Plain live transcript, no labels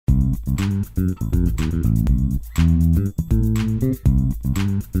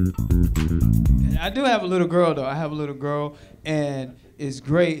I do have a little girl though. I have a little girl, and it's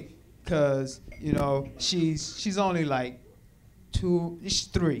great because you know she's only like she's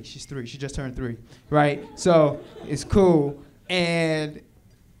three. She just turned 3, right? So it's cool, and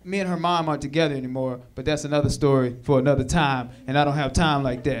me and her mom aren't together anymore, but that's another story for another time, and I don't have time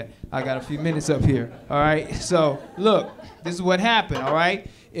like that. I got a few minutes up here, all right? So look, this is what happened, all right?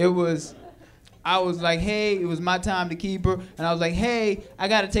 I was like, hey, it was my time to keep her, and I was like, hey, I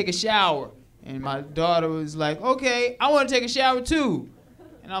gotta take a shower. And my daughter was like, okay, I wanna take a shower too.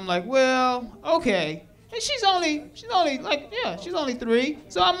 And I'm like, well, okay. And she's only like, yeah, she's only 3.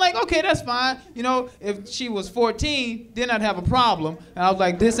 So I'm like, okay, that's fine. You know, if she was 14, then I'd have a problem. And I was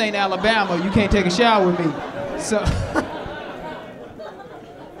like, this ain't Alabama, you can't take a shower with me. So,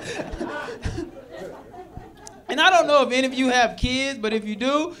 and I don't know if any of you have kids, but if you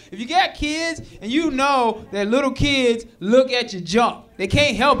do, if you got kids and you know that little kids look at your junk. They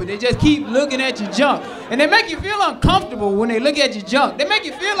can't help it. They just keep looking at your junk. And they make you feel uncomfortable when they look at your junk. They make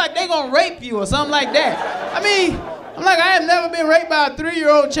you feel like they're going to rape you or something like that. I mean, I'm like, I have never been raped by a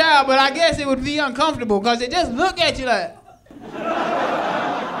 3-year-old child, but I guess it would be uncomfortable because they just look at you like.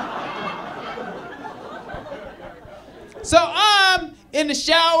 So I'm in the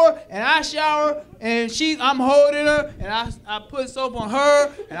shower, and I shower, and I'm holding her, and I put soap on her,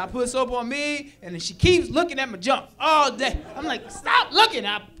 and I put soap on me, and then she keeps looking at my junk all day. I'm like, stop looking.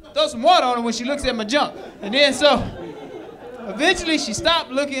 I throw some water on her when she looks at my junk. And then so, eventually she stopped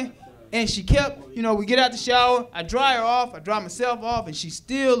looking, and she kept, you know, we get out the shower, I dry her off, I dry myself off, and she's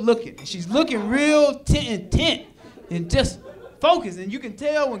still looking. And she's looking real intent and just focused. And you can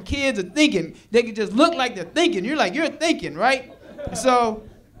tell when kids are thinking, they can just look like they're thinking. You're like, you're thinking, right? So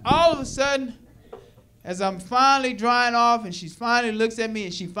all of a sudden, as I'm finally drying off and she finally looks at me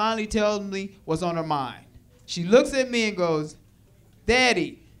and she finally tells me what's on her mind. She looks at me and goes,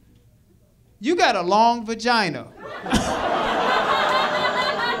 Daddy, you got a long vagina.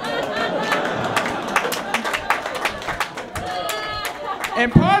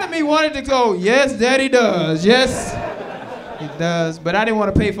 And part of me wanted to go, yes, Daddy does. Yes, he does. But I didn't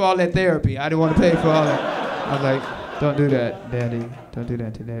want to pay for all that therapy. I didn't want to pay for all that. I was like, don't do that, Daddy. Don't do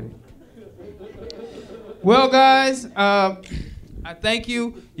that to Daddy. Well, guys, I thank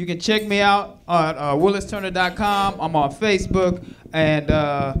you. You can check me out on willisturner.com. I'm on Facebook, and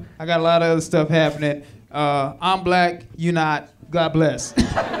I got a lot of other stuff happening. I'm black, you not. God bless.